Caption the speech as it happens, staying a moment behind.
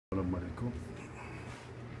السلام عليكم.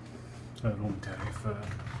 الروم تاعي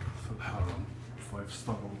في الحرم 5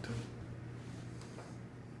 ستار هوتيل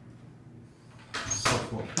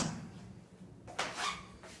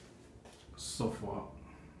الصفوة.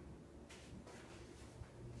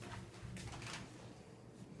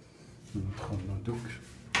 ندخل ندوك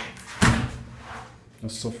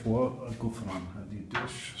الصفوة الغفران. هادي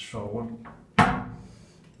دوش شاور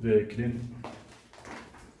very clean.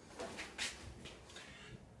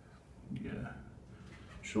 Yeah,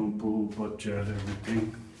 shampoo, butt gel,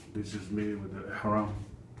 everything. This is me with the ihram.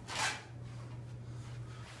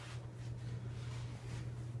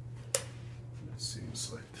 Let's see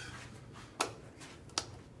inside.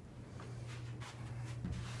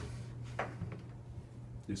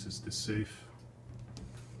 This is the safe.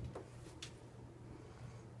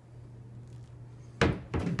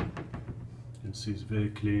 You see it's very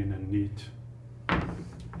clean and neat.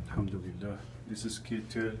 Alhamdulillah. This is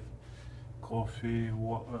kettle, coffee,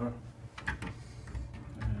 water,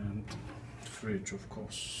 and fridge, of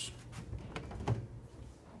course.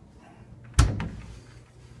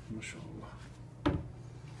 MashaAllah.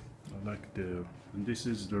 I like the, and this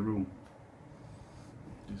is the room.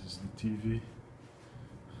 This is the TV.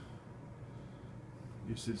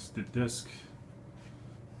 This is the desk.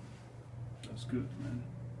 That's good, man.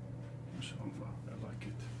 MashaAllah, I like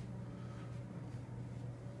it.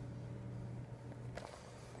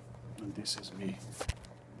 And this is me.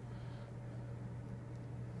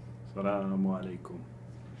 Assalamu alaikum.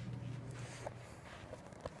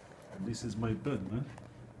 And this is my bed, man.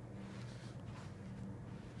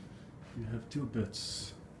 We have 2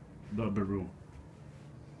 beds, double room.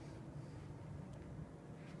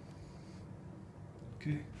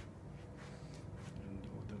 Okay. And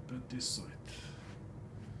the bed this side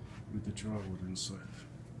with the drawer inside.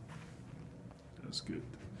 That's good.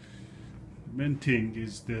 The main thing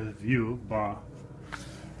is the view, but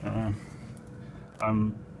I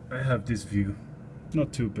have this view.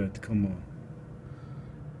 Not too bad, come on.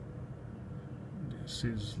 This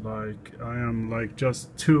is like, I am like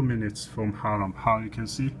just 2 minutes from Haram. How you can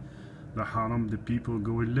see the Haram, the people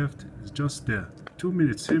going left is just there. 2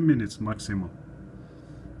 minutes, 3 minutes maximum.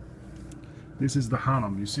 This is the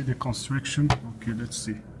Haram. You see the construction? Okay, let's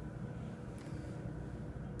see.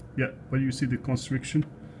 Yeah, but you see the construction?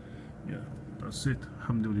 Yeah, that's it.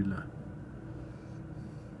 Alhamdulillah.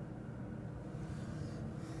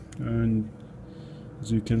 And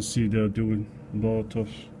as you can see, they're doing a lot of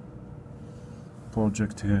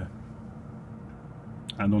project here.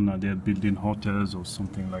 I don't know, they're building hotels or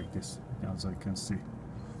something like this, as I can see.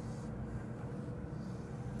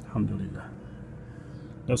 Alhamdulillah.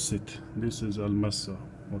 That's it. This is Al-Massa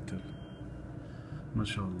Hotel.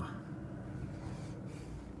 MashaAllah.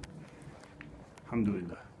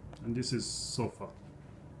 Alhamdulillah. And this is sofa.